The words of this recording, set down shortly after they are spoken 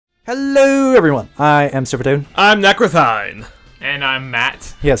Hello everyone, I am Supertoon. I'm Necrothine. And I'm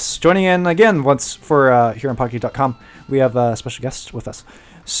Matt. Yes, joining in again once for here on Podcade.com. We have a special guest with us.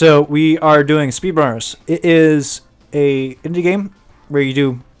 So we are doing Speedrunners. It is a indie game where you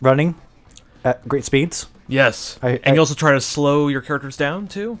do running at great speeds. Yes. And you also try to slow your characters down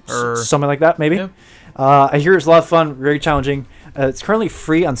too? Or something like that, maybe. Yeah. I hear it's a lot of fun, very challenging. It's currently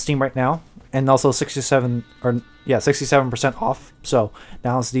free on Steam right now, and also 67% off. So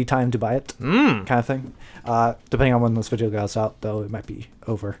now's the time to buy it, kind of thing. Depending on when this video goes out, though, it might be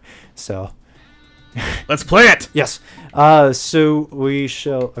over. So let's play it. Yes. So we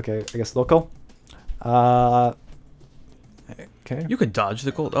shall. Okay, I guess local. Okay. You could dodge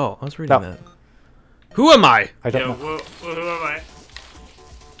the gold. Oh, I was reading No. that. Who am I? I don't know. Who am I?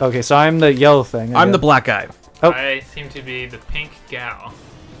 Okay, so I'm the yellow thing. I'm the black guy. Oh. I seem to be the pink gal.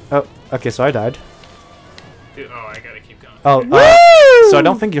 Oh, okay, so I died. Dude, I gotta keep going. Oh, so I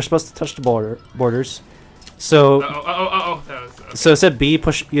don't think you're supposed to touch the borders. So, That was, okay. so it said B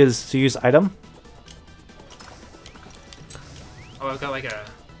push is to use item. Oh, I've got like a...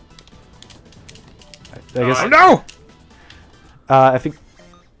 I guess. Oh no! I think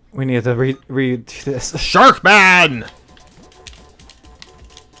we need to read this. Shark Man!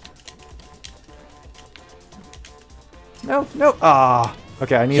 No, no. Ah.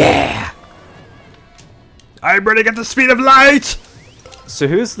 Okay, I need. Yeah! I'm running at the speed of light! So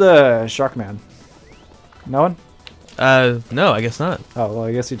who's the shark man? No one? No, I guess not. Oh, well,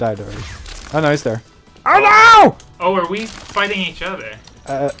 I guess he died already. Oh no, he's there. Oh no! Oh, are we fighting each other?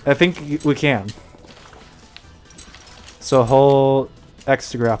 I think we can. So hold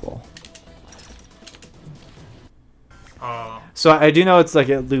X to grapple. Oh. So I do know it's like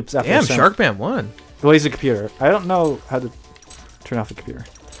it loops after. Damn, a Shark Man won. Well, he's a computer. I don't know how to turn off the computer.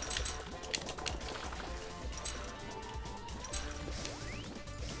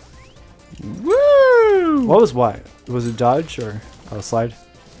 Woo! What was Y? Was it dodge or slide?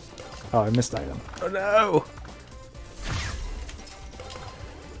 Oh, I missed item. Oh no!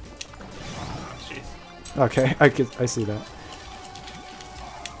 Oh, jeez. Okay, I see that.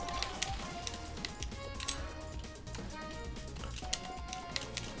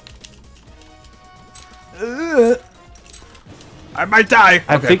 I might die!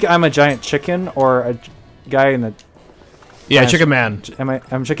 I think I'm a giant chicken or a guy in the. Yeah, Chicken Man.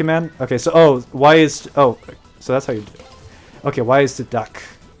 I'm Chicken Man? Okay, so Y is so that's how you do it. Okay, Y is to duck.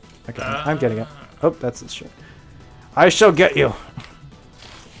 Okay, I'm getting it. Oh, that's the shit. I shall get you.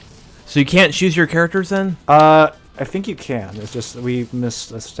 So you can't choose your characters then? I think you can. It's just we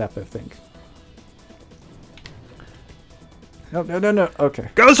missed a step, I think. No, no, no, no. Okay.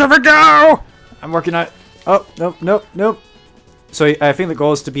 Go, Surfer, go! I'm working on it. Oh, nope, nope, nope. So I think the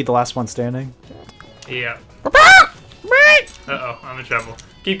goal is to be the last one standing. Yeah. Uh-oh, I'm in trouble.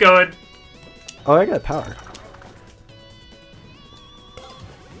 Keep going. Oh, I got power.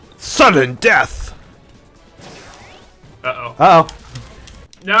 Sudden death! Uh-oh. Uh-oh.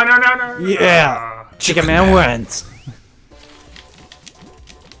 No, no, no, no. Yeah. Chicken Man wins.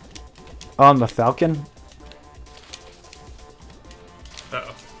 Oh, I'm the Falcon.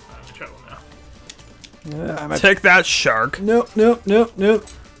 Uh-oh. I'm in trouble now. I'm a Take that, shark. Nope, nope, nope, nope.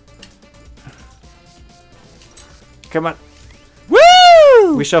 Come on.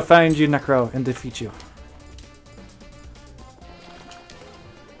 Woo! We shall find you, Necro, and defeat you.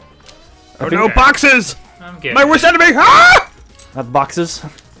 Oh no, boxes! I'm getting My worst enemy! Ah! Not the boxes.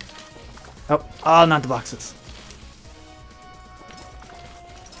 Oh, not the boxes.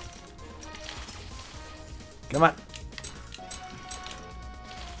 Come on.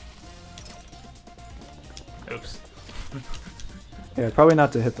 Oops. Yeah, probably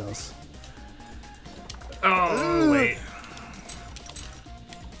not to hit those. Oh, wait.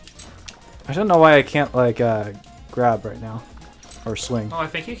 I don't know why I can't, like, grab right now. Or swing. Oh, I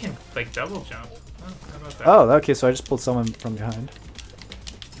think you can, like, double jump. Oh, how about that? Oh, okay, so I just pulled someone from behind.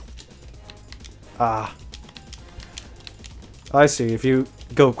 Ah. I see. If you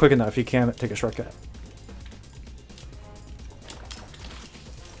go quick enough, you can take a shortcut.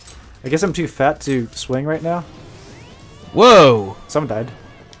 I guess I'm too fat to swing right now. Whoa! Someone died.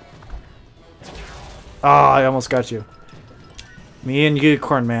 Ah, I almost got you. Me and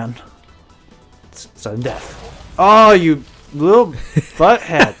Unicorn Man. Sudden death. Oh, you little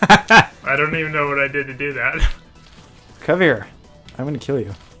butthead. I don't even know what I did to do that. Come here. I'm gonna kill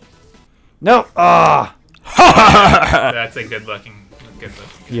you. No! Ah! That's a good looking.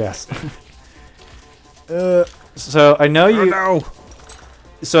 Yes. So I know you. Oh no!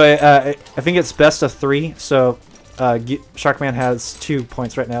 So I think it's best of 3. So Sharkman has 2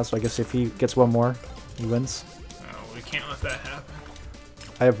 points right now. So I guess if he gets one more, he wins. Oh, we can't let that happen.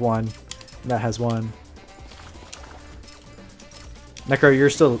 I have one. Matt has one. Necro, you're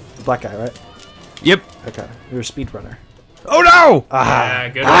still the black guy, right? Yep. Okay. You're a speedrunner. Oh no! Yeah,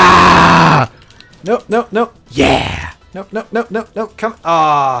 good. Ah! Nope, nope, nope. Yeah! Nope, nope, nope, nope, nope. Come.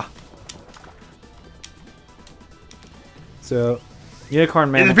 Ah. So,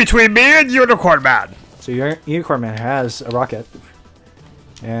 Unicorn Man. It's between me and Unicorn Man. So your Unicorn Man has a rocket,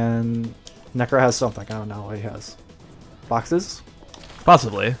 and Necro has something. I don't know what he has. Boxes?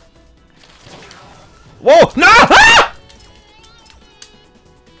 Possibly. Whoa! No! Ah!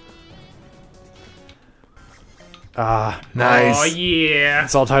 Ah, Nice. Oh yeah.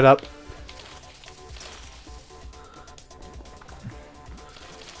 it's all tied up.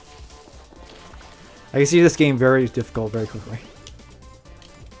 I can see this game very difficult very quickly.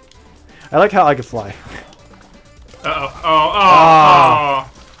 I like how I can fly. Uh-oh.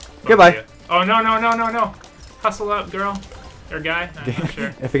 Oh. Goodbye. Oh, no, no, no, no, no. Hustle up, girl. Or guy. I'm not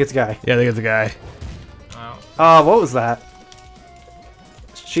sure. If it gets a guy. Yeah, I think it's a guy. Oh. What was that?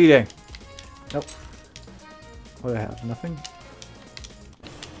 It's cheating. Nope. What do I have? Nothing?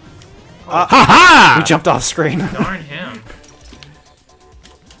 Ha ha! We jumped off screen. Darn him.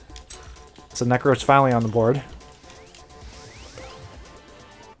 So Necro's finally on the board.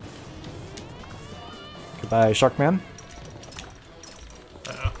 Goodbye, Sharkman.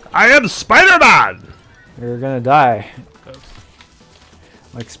 Uh-oh. I am Spider-Man! You're gonna die. Oops.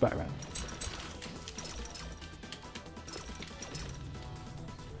 Like Spider-Man.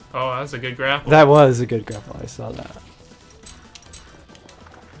 Oh, that was a good grapple. That was a good grapple. I saw that.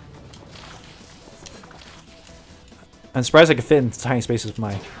 I'm surprised I could fit in tiny spaces with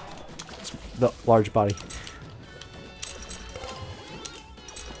my large body.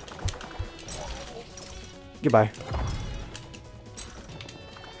 Goodbye.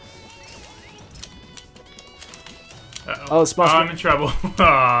 Uh-oh. Oh, it's supposed to- I'm in trouble.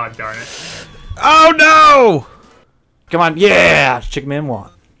 Oh, darn it. Oh no! Come on, yeah! Chicken Man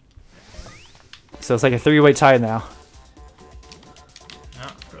won. So it's like a three-way tie now.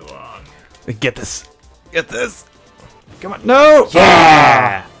 Not for long. Get this. Get this. Come on, no!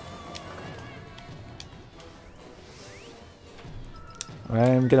 Yeah!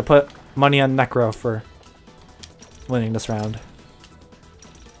 I'm gonna put money on Necro for winning this round.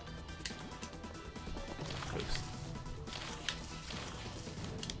 Oops.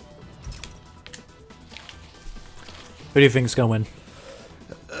 Who do you think is gonna win?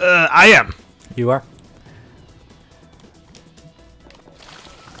 I am. You are?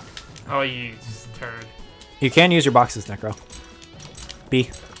 Oh, you turd. You can use your boxes, Necro. B.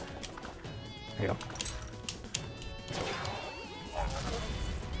 There you go.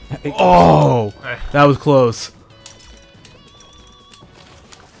 Oh! Eh. That was close.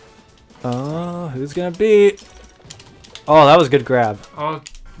 Who's gonna beat? Oh, that was a good grab. Oh,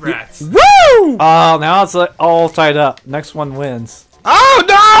 rats. Woo! Oh, now it's like all tied up. Next one wins.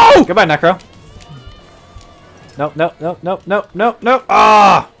 Oh no! Goodbye, Necro. Nope, nope, nope, nope, nope, nope, nope.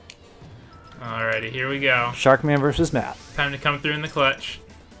 Ah! Alrighty, here we go. Sharkman versus Matt. Time to come through in the clutch.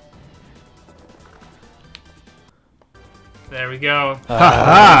 There we go.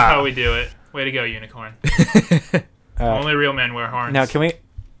 That's how we do it. Way to go, Unicorn. Only real men wear horns. Now, can we...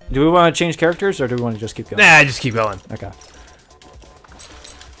 Do we want to change characters, or do we want to just keep going? Nah, just keep going. Okay.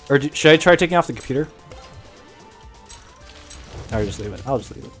 Or should I try taking off the computer? Or just leave it. I'll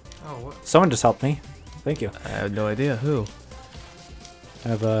just leave it. Oh, what? Someone just helped me. Thank you. I have no idea who. I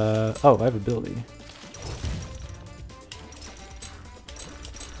have a... Oh, I have ability.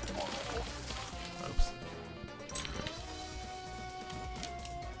 Oops.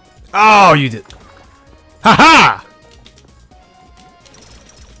 Oh, you did. Ha ha!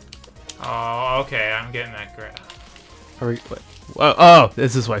 Oh, okay. I'm getting that grab. Are we... Wait. Oh,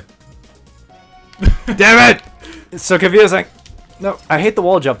 it's this way. Damn it! It's so confusing. No, I hate the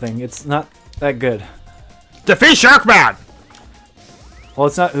wall jump thing. It's not that good. Defeat Sharkman! Well,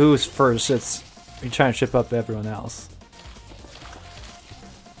 it's not who's first. It's you're trying to ship up everyone else.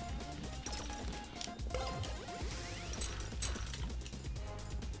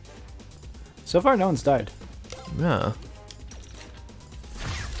 So far, no one's died. Yeah.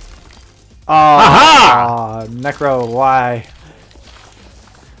 Oh, Aha! Necro, why?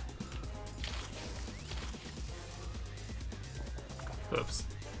 Oops.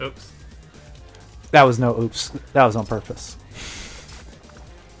 Oops. That was no oops. That was on purpose.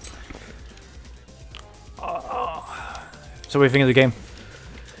 So what do you think of the game?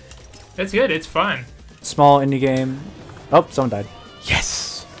 It's good. It's fun. Small indie game. Oh, someone died.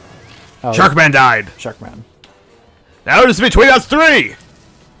 Yes! Oh, Sharkman died. Sharkman. Now it's between us three!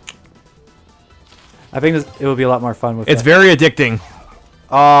 I think it will be a lot more fun with It's it. very addicting.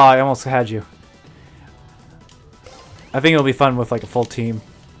 Oh, I almost had you. I think it'll be fun with like a full team.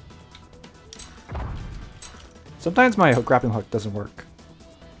 Sometimes my grappling hook doesn't work.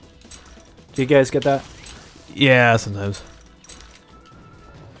 Do you guys get that? Yeah, sometimes.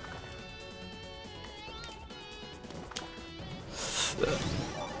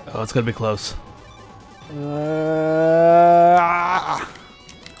 Oh, it's gonna be close.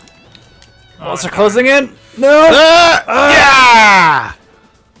 Oh, they're closing in. No. Yeah.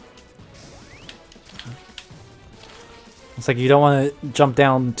 It's like you don't want to jump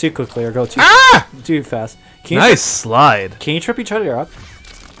down too quickly or go too fast. Nice slide. Can you trip each other up?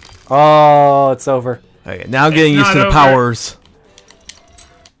 Oh, it's over. Okay, now I'm getting used to the over. powers.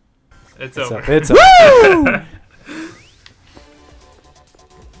 It's over. It's over.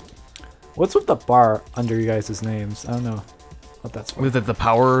 What's with the bar under you guys' names? I don't know what that's for. Was it the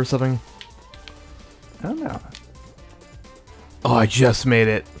power or something? I don't know. Oh, I just made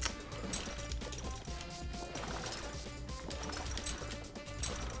it.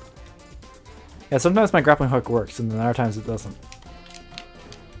 Yeah, sometimes my grappling hook works, and then other times it doesn't.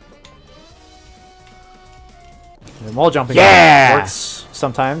 And wall jumping works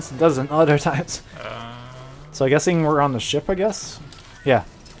sometimes, it doesn't other times. So I'm guessing we're on the ship, I guess? Yeah.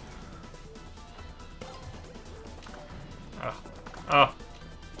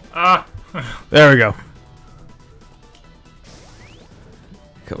 There we go.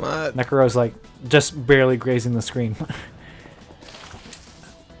 Come on. Necro's like just barely grazing the screen.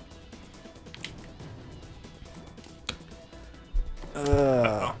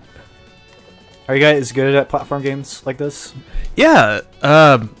 Are you guys good at platform games like this? Yeah.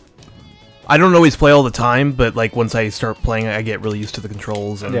 I don't always play all the time, but like once I start playing, I get really used to the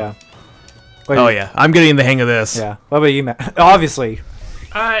controls. And... Yeah. Oh yeah, I'm getting the hang of this. Yeah. What about you, Matt? Obviously.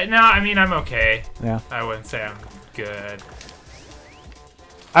 No, I mean I'm okay. Yeah. I wouldn't say I'm good.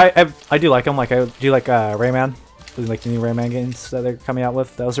 I do like them. Like I do like Rayman, like the new Rayman games that they're coming out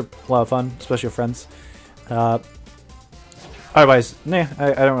with. Those are a lot of fun, especially with friends. Otherwise, nah,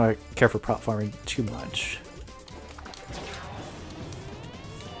 I don't really care for platforming too much.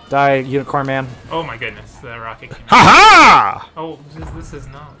 Die, Unicorn Man. Oh my goodness, the rocket came out. Ha ha! Oh, this is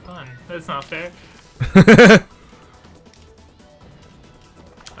not fun. That's not fair.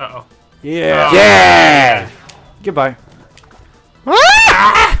 Uh-oh. Yeah. Oh, Yeah! Goodbye.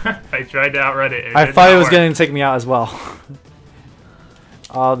 I tried to outrun it. I thought it was going to take me out as well.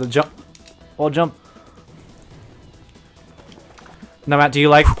 The jump. Well, jump. Now, Matt, do you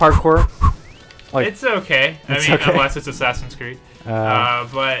like parkour? Like, It's okay. It's I mean, okay. unless it's Assassin's Creed.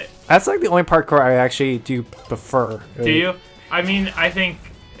 But that's like the only parkour I actually do prefer. do you? I mean, I think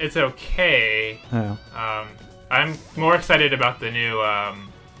it's okay. Yeah. I'm more excited about the new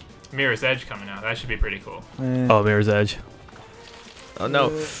Mirror's Edge coming out. That should be pretty cool. Oh, Mirror's Edge. Oh no.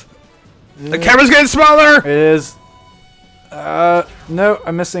 The camera's getting smaller! It is. No,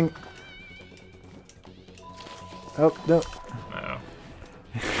 I'm missing. Oh, no. Uh-oh.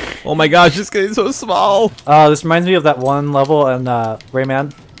 Oh my gosh, it's getting so small. This reminds me of that one level in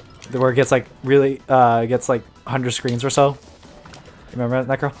Rayman, where it gets like really, gets like 100 screens or so. You remember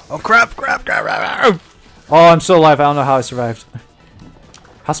that, Necro? Oh crap, crap, crap, crap, crap. Oh, I'm still alive. I don't know how I survived.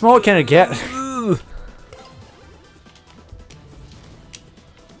 How small can it get?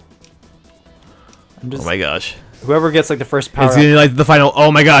 Oh my gosh. Whoever gets like the first power It's gonna be like the final.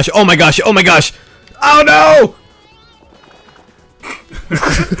 Oh my gosh, oh my gosh, oh my gosh. Oh no!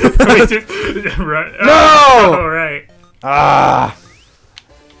 Right. No! Oh, right.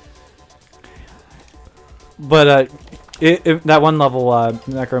 But that one level,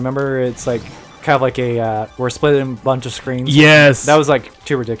 Necro, remember it's like kind of like a we're split in a bunch of screens. Yes. That was like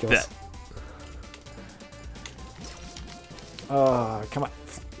too ridiculous. Come on,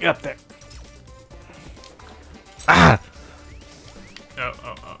 get up there. Ah!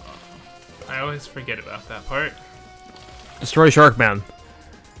 Oh. I always forget about that part. Destroy Sharkman.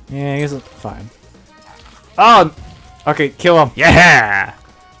 Yeah, he's fine. Oh, okay, kill him. Yeah!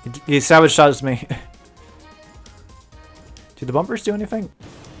 He savage shots me. Do the bumpers do anything?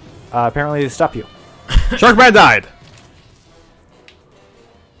 Apparently they stop you. Sharkman died.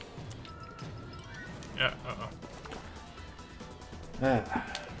 Yeah.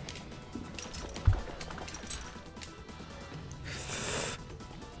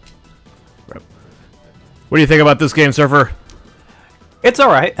 What do you think about this game, Surfer? It's all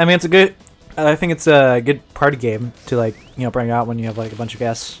right. I mean, it's a good. I think it's a good party game to like bring out when you have like a bunch of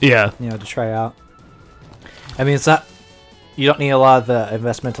guests. Yeah. To try out. I mean, it's not. You don't need a lot of the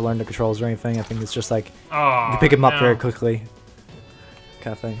investment to learn the controls or anything. I think it's just like you pick them up very quickly,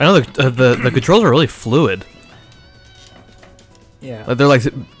 kind of thing. I know the controls are really fluid. Yeah. They're like,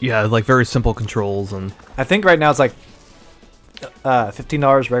 yeah, like very simple controls and. I think right now it's like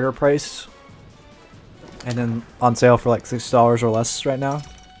 $15 regular price, and then on sale for like $6 or less right now.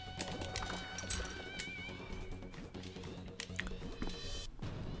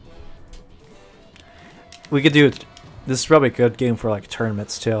 We could do it. This is probably a good game for like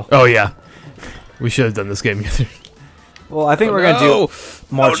tournaments too. Oh yeah, we should have done this game together. Well, I think we're gonna do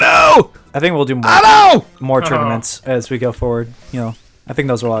more. Oh no! I think we'll do more. Oh no! More tournaments as we go forward. You know, I think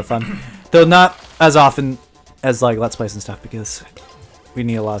those are a lot of fun, though not as often as like Let's Plays and stuff because we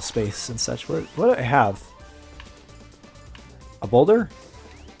need a lot of space and such. What do I have? A boulder?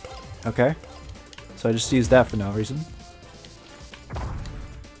 Okay, so I just used that for no reason.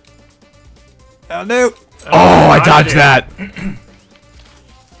 Oh no! Oh, I dodged that.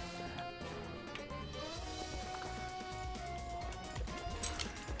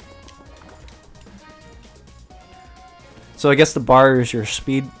 So I guess the bar is your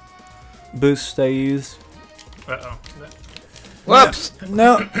speed boost that you use. Uh-oh. Whoops!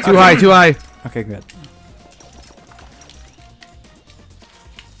 No. Too high, too high. Okay, good.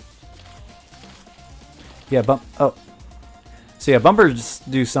 Yeah, bump. Oh. So yeah, bumpers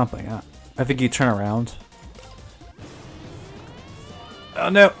do something. I think you turn around. Oh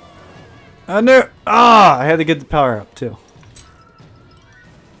no! Oh no! Ah! I had to get the power up too.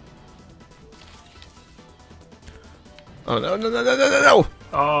 Oh no no no no no no no!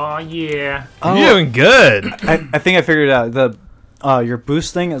 Oh yeah. Oh, You're doing good. I think I figured it out. The your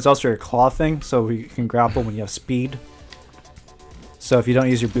boost thing is also your claw thing, so you can grapple when you have speed. So if you don't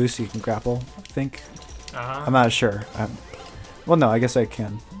use your boost, you can grapple. I think. I'm not sure. Well, no, I guess I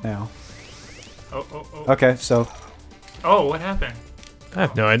can now. Oh oh oh. Okay, so Oh, what happened? I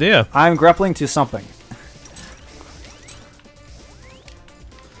have no idea. I'm grappling to something.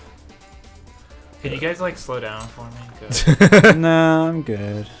 Can you guys like slow down for me? Good. No, I'm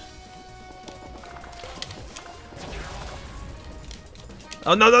good.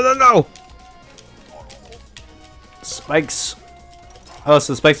 Oh no no no no! Spikes. Oh,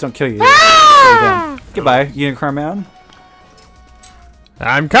 so the spikes don't kill you. Ah! Goodbye, Unicorn Man.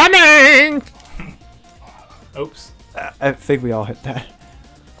 I'm coming! Oops. I think we all hit that.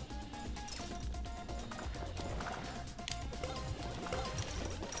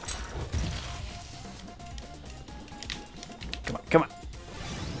 Come on, come on.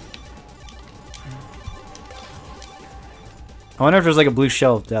 I wonder if there's like a blue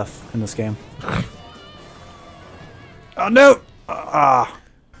shell of death in this game. Oh no! Ah.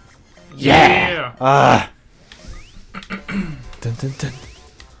 Yeah. Ah. Dun, dun, dun.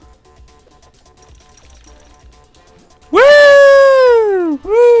 Woo!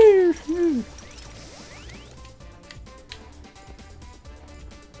 Woo!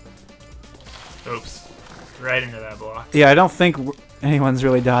 Oops. Right into that block. Yeah, I don't think anyone's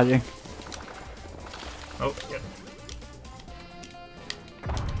really dodging. Oh, yep.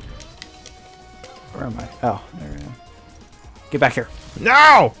 Where am I? Oh, there I am. Get back here.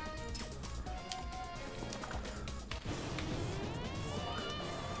 No!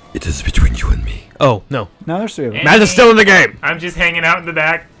 It is between you and me. Oh no! No, there's three of them. Matt is still in the game. I'm just hanging out in the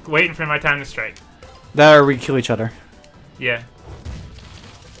back, waiting for my time to strike. That or we kill each other. Yeah.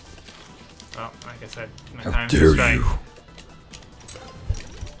 Well, like I said, my How time dare to strike. you?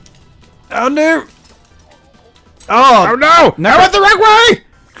 Oh no! Oh, Oh no! I went the wrong way!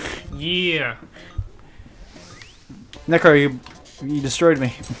 Yeah. Necro, you destroyed me.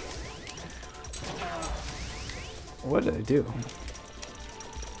 What did I do?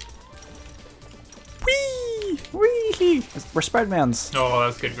 Whee! Whee! We're Spider-Mans. Oh, that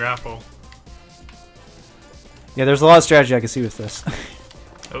was good grapple. Yeah, there's a lot of strategy I can see with this.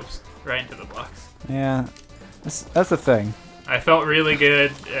 Oops. Right into the blocks. Yeah, that's the thing. I felt really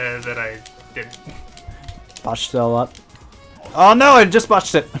good that I didn't. Botched it all up. Oh no, I just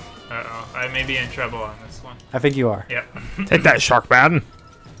botched it. Uh-oh. I may be in trouble on this one. I think you are. Yep. Take that, Sharkman.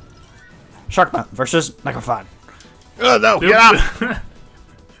 Sharkman versus Necrophon. Oh no! Oops. Get out! Ha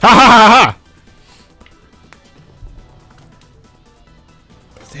ha ha ha!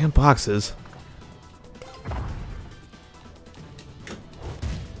 Damn boxes.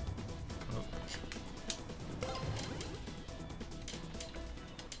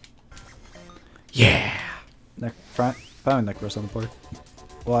 Yeah. Found Necros on the board.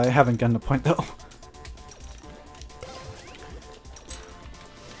 Well, I haven't gotten a point though.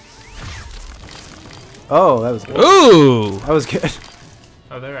 Oh, that was good. Ooh! That was good.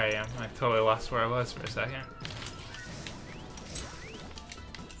 Oh, there I am. I totally lost where I was for a second.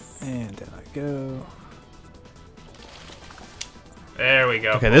 And down I go. There we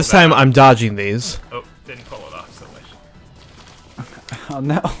go. Okay, Pulled this that time off. I'm dodging these. Oh, didn't pull it off, so Oh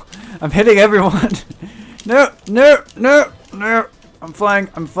no! I'm hitting everyone. No! No! No! No! I'm flying.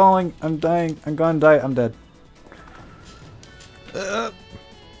 I'm falling. I'm dying. I'm gonna die. I'm dead.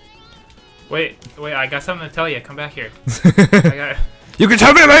 Wait. I got something to tell you. Come back here. I got. You can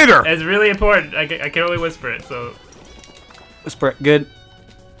tell me later. It's really important. I can only whisper it. So. Whisper it. Good.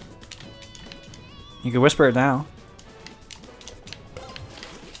 You can whisper it now.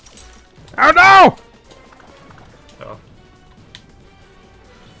 Oh no! Oh.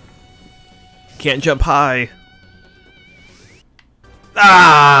 Can't jump high.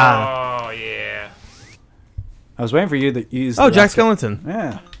 Oh yeah. I was waiting for you to use. Oh, the Jack rocket. Skellington.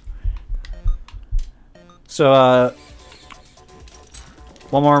 Yeah. So,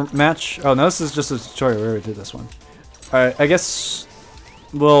 one more match. Oh no, this is just a tutorial. We already did this one. Alright, I guess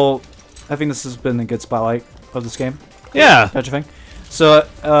I think this has been a good spotlight of this game. Yeah. Don't you think? So,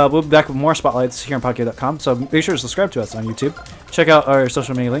 we'll be back with more spotlights here on Podcade.com. So, make sure to subscribe to us on YouTube. Check out our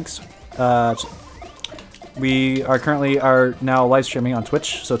social media links. We are now live streaming on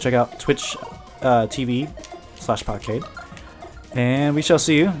Twitch. So, check out Twitch TV/Podcade. And we shall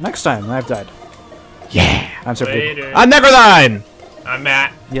see you next time. I've died. Yeah. I'm Sir P. Later. I'm Necrothine. I'm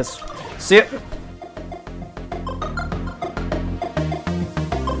Matt. Yes. See ya.